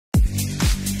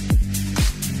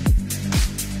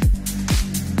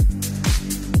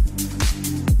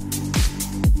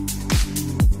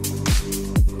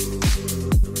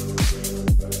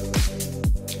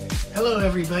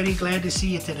everybody. Glad to see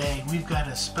you today. We've got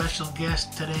a special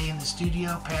guest today in the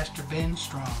studio, Pastor Ben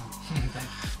Strong.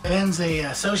 Ben's a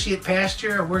associate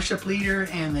pastor, a worship leader,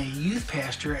 and a youth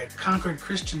pastor at Concord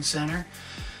Christian Center.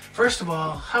 First of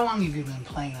all, how long have you been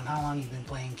playing, and how long have you been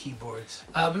playing keyboards?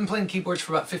 I've been playing keyboards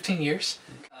for about 15 years.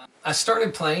 I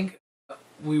started playing.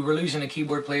 We were losing a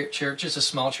keyboard player at church. It's a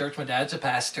small church. My dad's a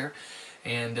pastor.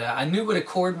 And I knew what a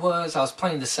chord was. I was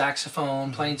playing the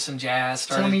saxophone, playing some jazz.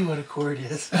 Tell me what a chord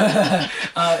is.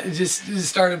 Just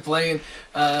started playing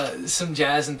some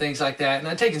jazz and things like that. And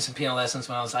I'd taken some piano lessons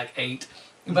when I was like 8.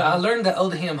 But I learned the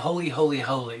old hymn, Holy, Holy,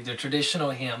 Holy, the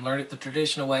traditional hymn. Learned it the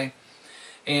traditional way.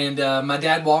 And my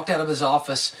dad walked out of his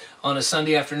office on a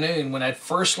Sunday afternoon when I'd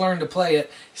first learned to play it.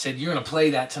 He said, "You're going to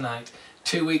play that tonight."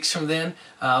 2 weeks from then,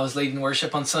 I was leading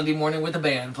worship on Sunday morning with a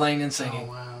band, playing and singing.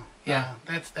 Oh, wow. Yeah.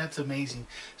 Wow, that's amazing.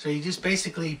 So he just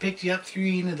basically picked you up, threw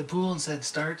you into the pool, and said,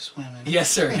 "Start swimming."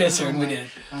 Yes, sir. Yes, sir. And we did.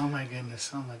 Oh, my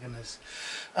goodness. Oh, my goodness.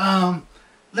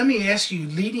 Let me ask you,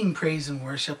 leading praise and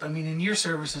worship, I mean, and your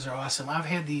services are awesome. I've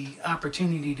had the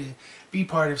opportunity to be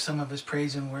part of some of his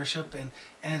praise and worship, and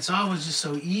it's always just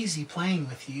so easy playing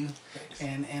with you.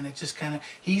 And it just kind of,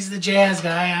 he's the jazz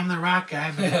guy, I'm the rock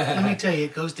guy, but let me tell you,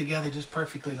 it goes together just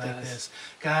perfectly like this.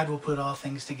 God will put all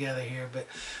things together here. But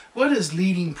what has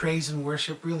leading praise and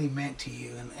worship really meant to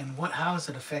you, and how has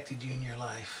it affected you in your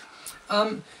life?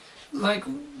 Like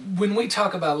when we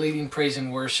talk about leading praise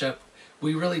and worship,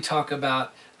 we really talk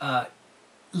about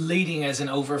leading as an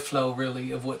overflow,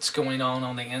 really, of what's going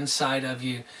on the inside of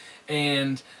you.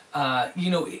 And you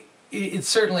know, it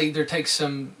certainly, there takes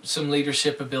some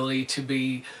leadership ability to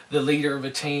be the leader of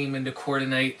a team and to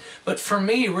coordinate. But for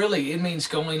me, really, it means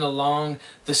going along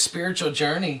the spiritual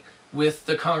journey with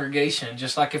the congregation,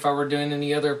 just like if I were doing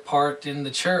any other part in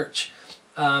the church.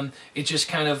 It's just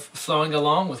kind of flowing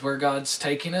along with where God's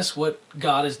taking us, what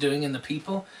God is doing in the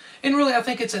people. And really, I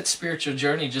think it's that spiritual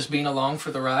journey, just being along for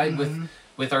the ride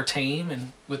with our team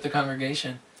and with the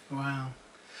congregation. Wow.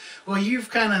 Well,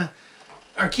 you've kind of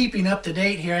are keeping up to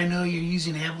date here. I know you're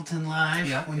using Ableton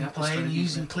Live when you play, and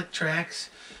using click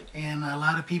tracks, and a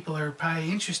lot of people are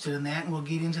probably interested in that, and we'll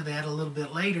get into that a little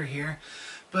bit later here.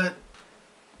 But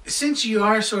since you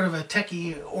are sort of a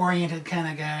techie-oriented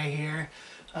kind of guy here,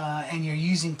 and you're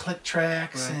using click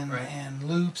tracks and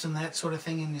loops and that sort of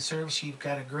thing in your service, you've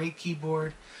got a great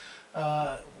keyboard.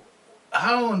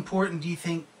 How important do you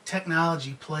think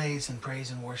technology plays in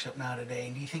praise and worship now today,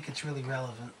 and do you think it's really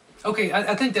relevant? Okay,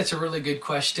 I think that's a really good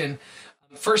question.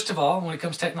 First of all, when it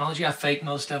comes to technology, I fake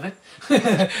most of it.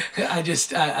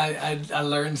 I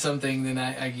learn something, then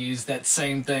I use that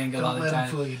same thing a lot of the time.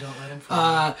 Don't let them fool you. Don't let them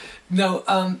fool you.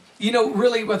 No, you know,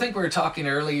 really, I think we were talking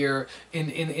earlier.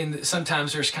 In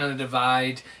sometimes there's kind of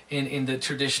divide in the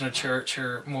traditional church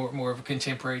or more of a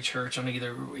contemporary church on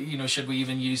either, you know, should we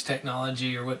even use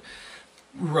technology, or what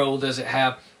role does it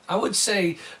have? I would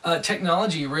say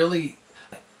technology really.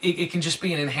 It can just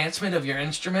be an enhancement of your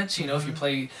instruments. You know, if you're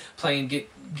playing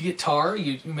guitar,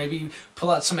 you maybe pull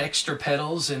out some extra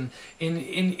pedals, and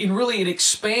really it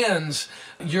expands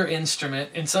your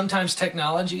instrument. And sometimes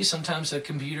technology, sometimes the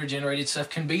computer generated stuff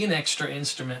can be an extra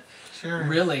instrument. Sure.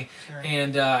 Really. Sure.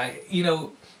 And you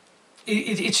know,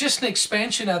 it's just an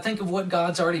expansion, I think, of what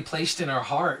God's already placed in our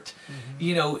heart.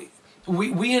 You know.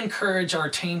 We encourage our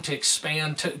team to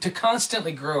expand, to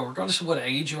constantly grow, regardless of what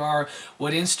age you are,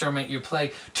 what instrument you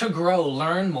play, to grow,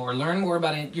 learn more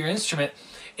about your instrument.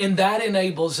 And that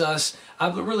enables us, I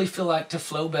really feel like, to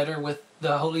flow better with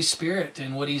the Holy Spirit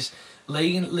and what He's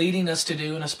leading us to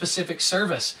do in a specific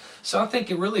service. So I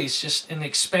think it really is just an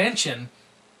expansion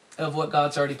of what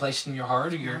God's already placed in your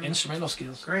heart or your instrumental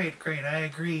skills. Great, I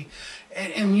agree.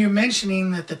 And you're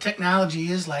mentioning that the technology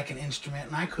is like an instrument,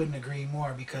 and I couldn't agree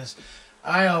more, because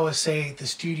I always say the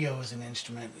studio is an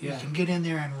instrument. You can get in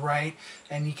there and write,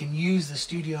 and you can use the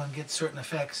studio and get certain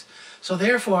effects. So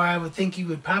therefore, I would think you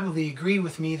would probably agree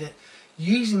with me that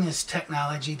using this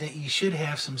technology, that you should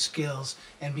have some skills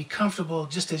and be comfortable,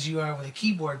 just as you are with a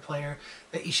keyboard player,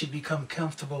 that you should become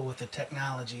comfortable with the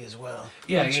technology as well.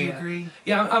 Yeah, Don't you agree?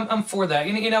 Yeah, I'm for that.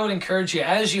 And I would encourage you,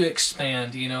 as you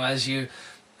expand, you know, as you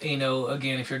know,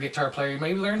 again, if you're a guitar player,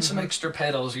 maybe learn some extra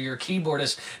pedals, or you're a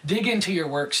keyboardist, dig into your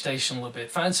workstation a little bit,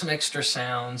 find some extra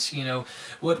sounds, you know,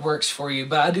 what works for you.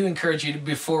 But I do encourage you to,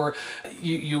 before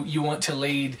you want to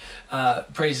lead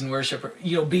praise and worship,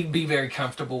 you know, be very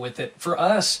comfortable with it. For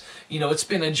us, you know, it's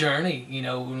been a journey. You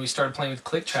know, when we started playing with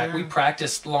Click Track, we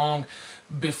practiced long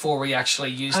before we actually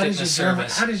used it in the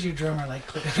service. How does your drummer like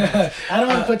click tracks? I don't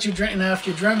want to put your drummer, now if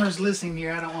your drummer's listening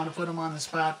here, I don't want to put him on the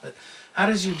spot, but how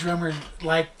does your drummer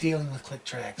like dealing with click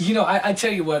tracks? You know, I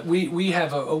tell you what, we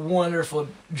have a wonderful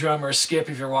drummer, Skip,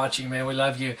 if you're watching, man, we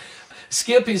love you.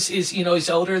 Skip is you know, he's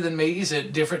older than me. He's a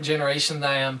different generation than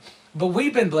I am. But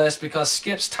we've been blessed because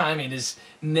Skip's timing is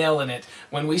nailing it.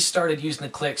 When we started using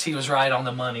the clicks, he was right on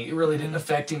the money. It really didn't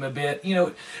affect him a bit. You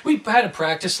know, we had to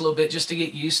practice a little bit just to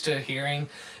get used to hearing,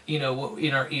 you know,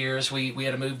 in our ears. We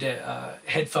had to move to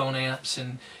headphone amps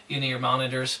and in-ear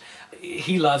monitors.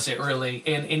 He loves it, really.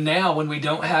 And now when we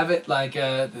don't have it, like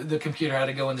the computer had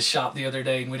to go in the shop the other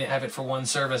day and we didn't have it for one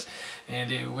service.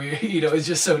 And we, you know, it's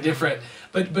just so different.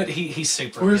 But he's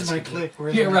super. Where's my click?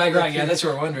 Where's yeah, my right. Yeah, that's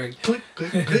what we're wondering. Click,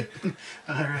 click, click.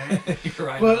 All right. You're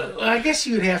right. Well, I guess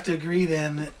you would have to agree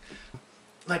then that,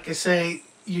 like I say,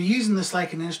 you're using this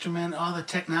like an instrument, all the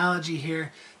technology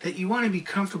here, that you want to be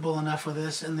comfortable enough with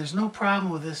this, and there's no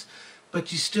problem with this,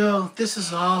 but you still, this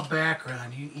is all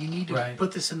background. You need to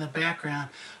put this in the background.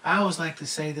 I always like to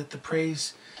say that the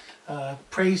praise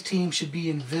team should be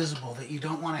invisible, that you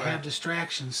don't want to have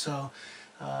distractions. So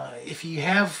if you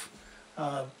have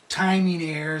timing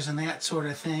errors and that sort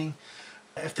of thing,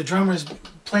 if the drummer's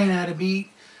playing out of beat,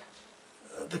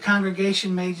 the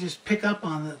congregation may just pick up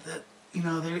on that. You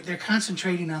know, they're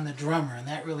concentrating on the drummer, and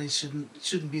that really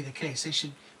shouldn't be the case. They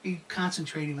should be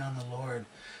concentrating on the Lord,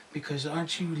 because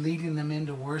aren't you leading them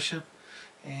into worship?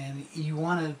 And you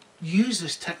want to use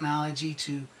this technology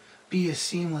to be as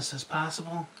seamless as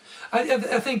possible. I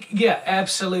think, yeah,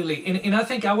 absolutely. And I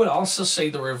think I would also say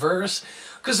the reverse,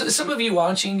 because some of you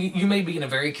watching, you may be in a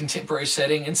very contemporary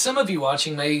setting, and some of you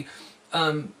watching may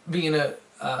be in a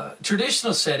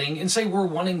traditional setting, and say we're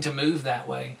wanting to move that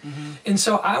way. And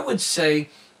so I would say,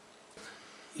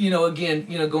 you know, again,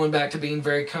 you know, going back to being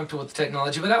very comfortable with the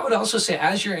technology, but I would also say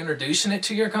as you're introducing it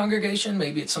to your congregation,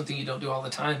 maybe it's something you don't do all the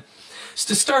time, is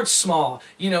to start small,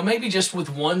 you know, maybe just with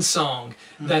one song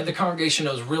that the congregation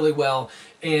knows really well,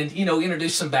 and, you know,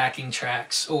 introduce some backing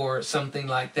tracks or something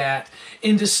like that,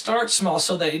 and to start small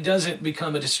so that it doesn't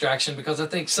become a distraction, because I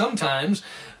think sometimes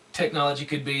technology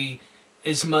could be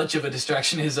as much of a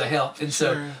distraction as a help. And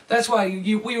so that's why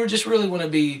we were just really want to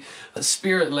be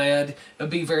spirit-led,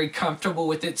 be very comfortable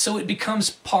with it, so it becomes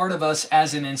part of us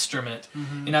as an instrument.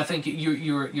 And I think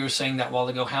you were saying that a while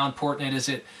ago, how important it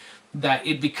is that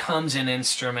it becomes an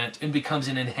instrument and becomes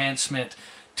an enhancement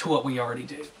to what we already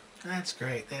do. That's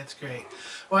great. That's great.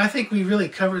 Well, I think we really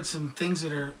covered some things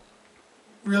that are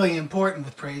really important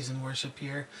with praise and worship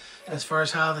here, as far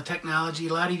as how the technology,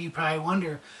 a lot of you probably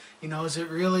wonder, you know, is it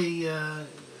really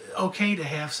okay to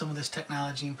have some of this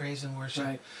technology in praise and worship?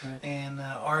 Right. And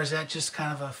or is that just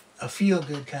kind of a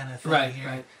feel-good kind of thing here?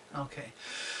 Right. Okay.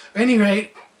 At any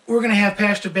rate, we're going to have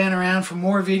Pastor Ben around for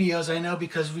more videos, I know,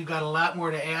 because we've got a lot more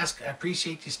to ask. I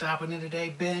appreciate you stopping in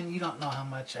today. Ben, you don't know how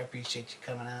much I appreciate you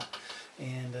coming out.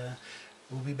 And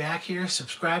we'll be back here.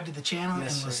 Subscribe to the channel, and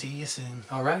we'll see you soon.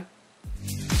 All right.